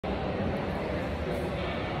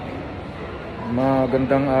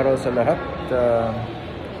Magandang araw sa lahat.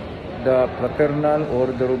 The Fraternal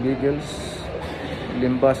Order of Eagles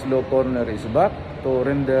Limbas Law Corner is back to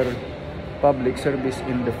render public service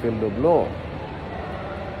in the field of law.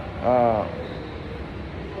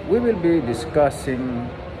 We will be discussing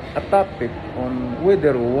a topic on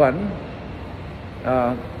whether one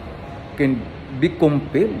can be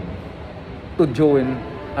compelled to join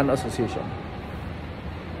an association.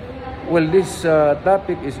 Well, this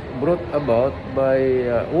topic is brought about by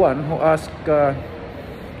one who asked the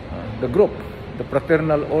group, the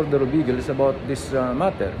Fraternal Order of Eagles, about this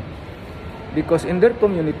matter. Because in their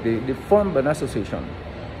community, they formed an association,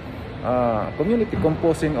 community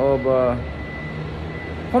composing of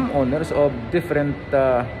homeowners of different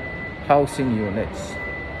housing units.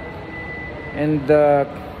 And the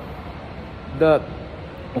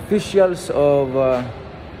officials of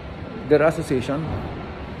their association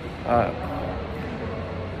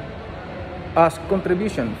ask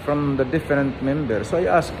contribution from the different members. So I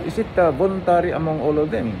asked, is it voluntary among all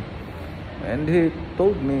of them? And he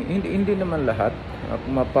told me, hindi naman lahat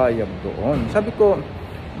pumapayag doon. Sabi ko,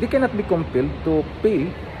 they cannot be compelled to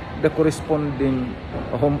pay the corresponding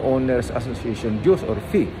homeowners association dues or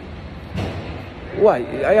fee. Why?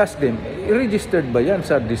 I asked them, registered ba yan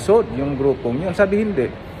sa DSOD, yung grupong yun? Sabi, hindi.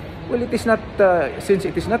 Well, it is not, since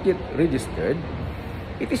it is not yet registered,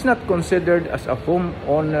 it is not considered as a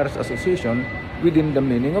homeowners association within the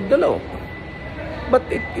meaning of the law. But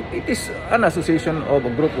it is an association of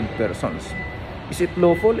a group of persons. Is it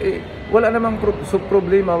lawful? Wala namang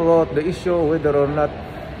problema about the issue whether or not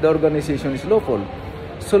the organization is lawful.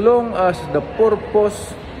 So long as the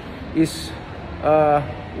purpose is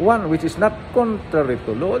one which is not contrary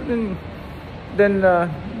to law, then the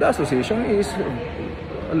association is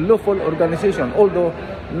a lawful organization, although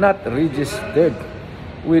not registered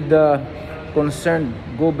with the concerned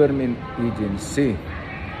government agency.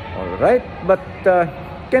 All right, but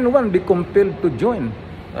can one be compelled to join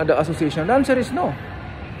the association? The answer is no.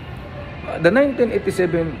 The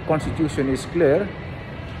 1987 Constitution is clear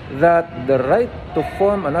that the right to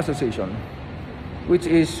form an association, which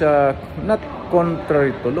is not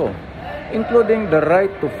contrary to law, including the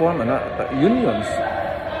right to form unions,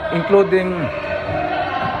 including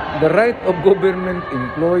the right of government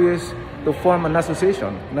employees to form an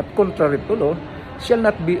association, not contrary to law, shall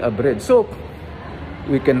not be abridged. So,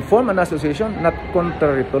 we can form an association not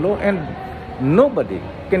contrary to law, and nobody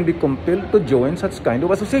can be compelled to join such kind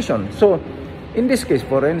of association. So, in this case,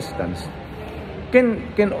 for instance, can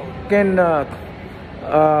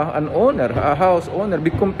an owner, a house owner,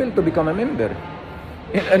 be compelled to become a member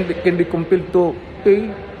and can be compelled to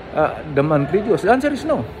pay the monthly dues? The answer is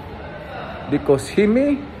no, because he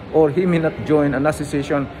may or he may not join an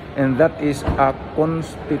association, and that is a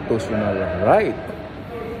constitutional right.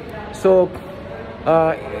 So,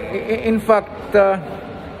 in fact,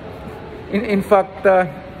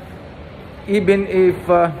 even if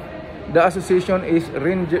the association is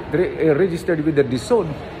registered with the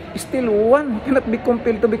DSOD, still one cannot be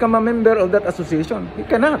compelled to become a member of that association. He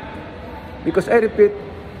cannot, because I repeat,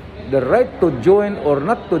 the right to join or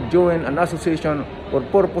not to join an association for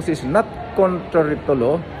purposes not contrary to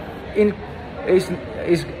law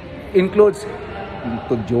includes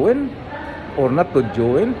to join or not to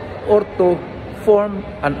join or to form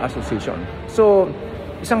an association. So,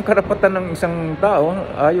 isang karapatan ng isang tao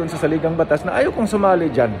ayon sa saligang batas na ayaw kong sumali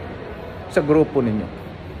dyan sa grupo ninyo.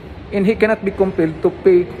 And he cannot be compelled to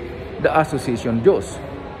pay the association dues.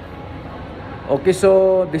 Okay,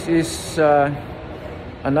 so this is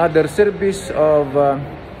another service of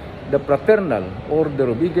the Fraternal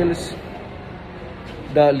Order of Eagles,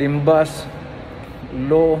 the Limbas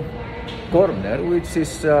Law Corner, which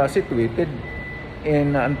is situated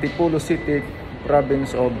in Antipolo City,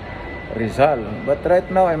 province of Rizal. But right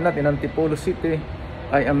now, I'm not in Antipolo City.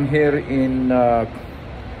 I am here in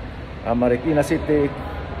Marikina City,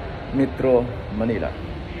 Metro Manila.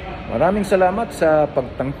 Maraming salamat sa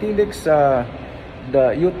pagtangkilik sa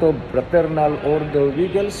the YouTube Fraternal Order of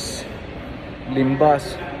Eagles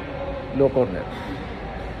Limbas Law Corner.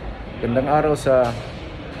 Gandang araw sa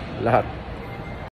lahat.